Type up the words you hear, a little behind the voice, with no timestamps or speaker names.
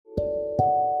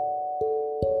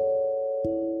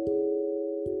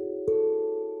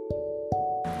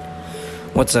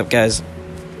What's up, guys?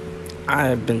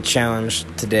 I've been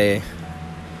challenged today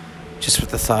just with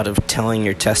the thought of telling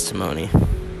your testimony,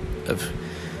 of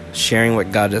sharing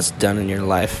what God has done in your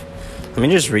life. Let me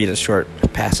just read a short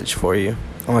passage for you.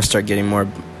 I want to start getting more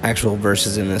actual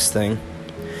verses in this thing.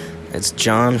 It's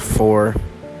John 4. I'm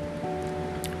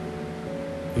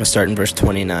going to start in verse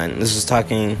 29. This is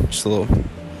talking, just a little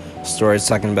story. It's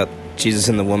talking about Jesus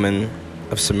and the woman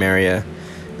of Samaria,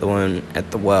 the woman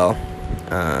at the well.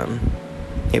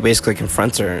 He basically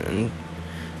confronts her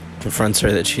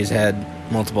that she's had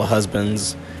multiple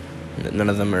husbands, and that none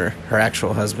of them are her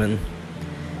actual husband.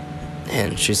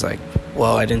 And she's like,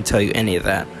 well, I didn't tell you any of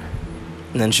that.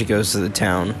 And then she goes to the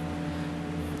town,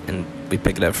 and we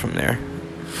pick it up from there.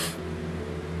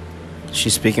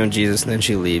 She's speaking with Jesus, and then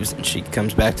she leaves, and she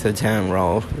comes back to the town where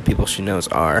all the people she knows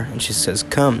are, and she says,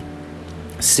 come,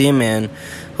 see a man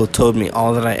who told me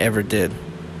all that I ever did.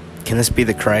 Can this be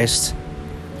the Christ?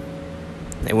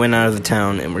 They went out of the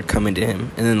town and were coming to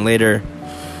him. And then later,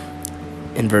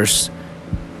 in verse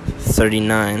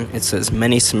 39, it says,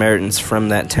 many Samaritans from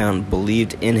that town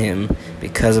believed in him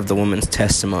because of the woman's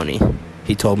testimony.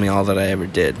 He told me all that I ever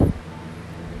did.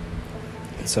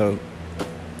 And so,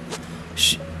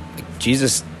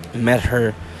 Jesus met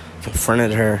her,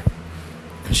 confronted her,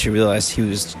 and she realized he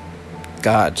was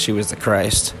God. She was the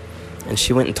Christ. And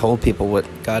she went and told people what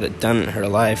God had done in her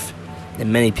life.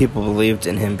 And many people believed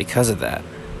in him because of that.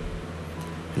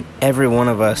 And every one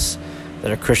of us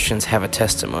that are Christians have a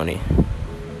testimony.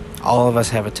 All of us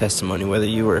have a testimony. Whether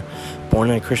you were born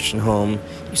in a Christian home,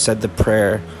 you said the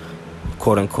prayer,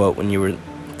 quote unquote, when you were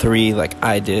 3 like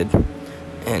I did,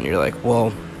 and you're like,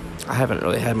 well, I haven't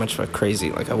really had much of a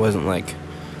crazy, I wasn't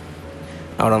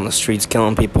out on the streets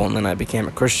killing people, and then I became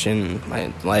a Christian.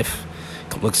 My life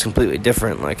looks completely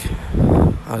different.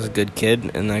 I was a good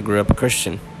kid, and I grew up a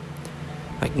Christian.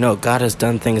 No, God has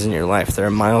done things in your life. There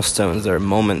are milestones, there are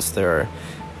moments, there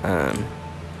are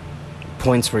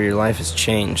points where your life has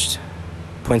changed,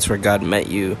 points where God met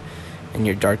you in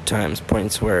your dark times,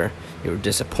 points where you were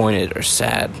disappointed or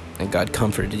sad, and God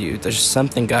comforted you. There's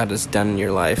something God has done in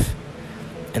your life,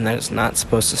 and that is not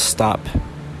supposed to stop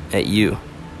at you.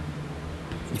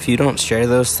 If you don't share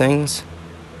those things,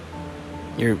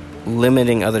 you're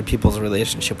limiting other people's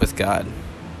relationship with God.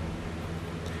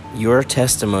 Your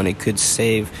testimony could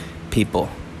save people.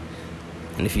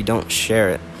 And if you don't share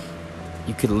it,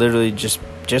 you could literally just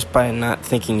by not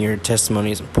thinking your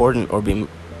testimony is important or being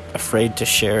afraid to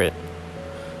share it,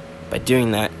 by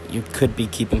doing that, you could be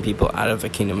keeping people out of the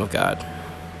kingdom of God.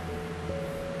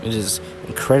 It is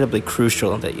incredibly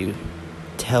crucial that you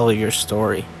tell your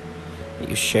story, that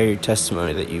you share your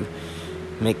testimony, that you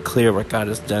make clear what God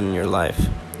has done in your life,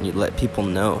 and you let people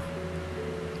know.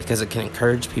 Because it can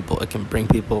encourage people, it can bring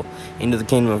people into the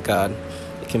kingdom of God,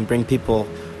 it can bring people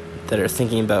that are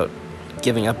thinking about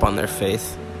giving up on their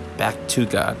faith back to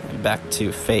God and back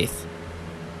to faith.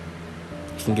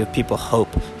 It can give people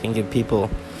hope, it can give people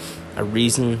a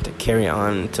reason to carry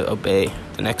on, to obey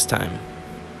the next time.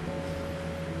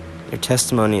 Your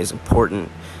testimony is important,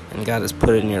 and God has put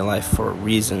it in your life for a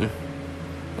reason,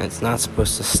 and it's not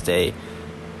supposed to stay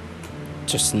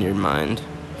just in your mind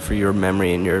for your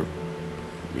memory and your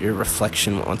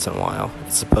reflection once in a while.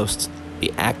 It's supposed to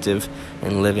be active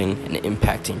and living and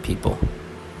impacting people.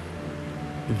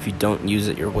 And if you don't use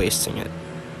it, you're wasting it.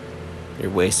 You're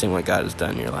wasting what God has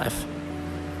done in your life.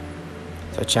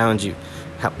 So I challenge you,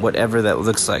 whatever that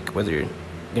looks like, whether you're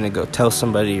going to go tell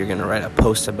somebody, you're going to write a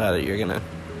post about it, you're going to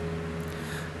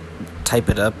type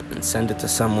it up and send it to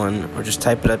someone, or just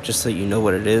type it up just so you know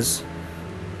what it is,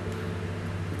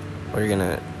 or you're going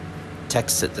to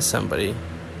text it to somebody.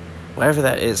 Whatever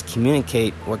that is,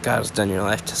 communicate what God has done in your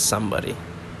life to somebody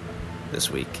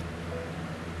this week.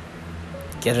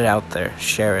 Get it out there.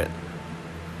 Share it.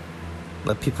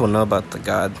 Let people know about the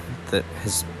God that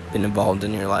has been involved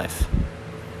in your life.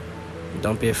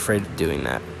 Don't be afraid of doing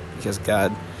that, because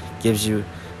God gives you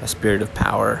a spirit of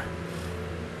power,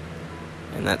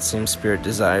 and that same spirit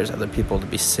desires other people to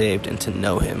be saved and to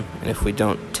know him. And if we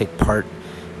don't take part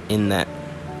in that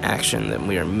action, then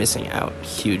we are missing out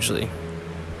hugely.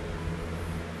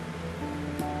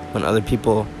 When other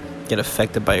people get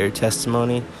affected by your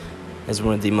testimony, is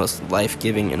one of the most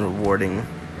life-giving and rewarding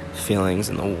feelings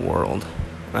in the world.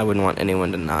 I wouldn't want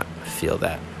anyone to not feel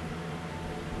that.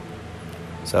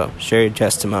 So, share your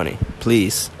testimony.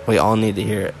 Please. We all need to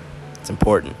hear it. It's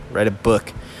important. Write a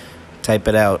book. Type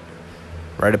it out.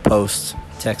 Write a post.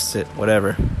 Text it.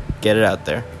 Whatever. Get it out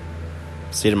there.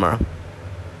 See you tomorrow.